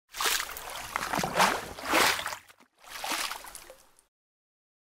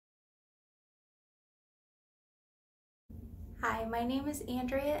Hi, my name is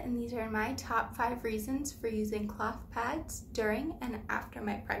Andrea and these are my top 5 reasons for using cloth pads during and after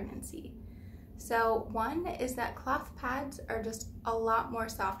my pregnancy. So one is that cloth pads are just a lot more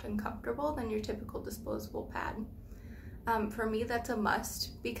soft and comfortable than your typical disposable pad. For me, that's a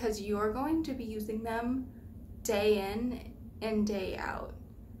must because you're going to be using them day in and day out,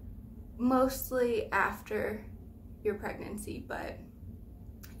 mostly after your pregnancy, but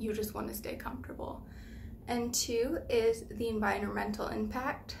you just want to stay comfortable. And 2 is the environmental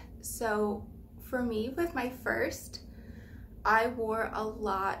impact. So for me, with my first, I wore a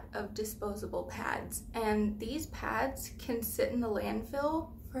lot of disposable pads, and these pads can sit in the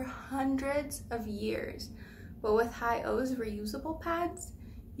landfill for hundreds of years. But with HighOh's reusable pads,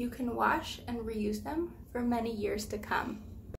 you can wash and reuse them for many years to come.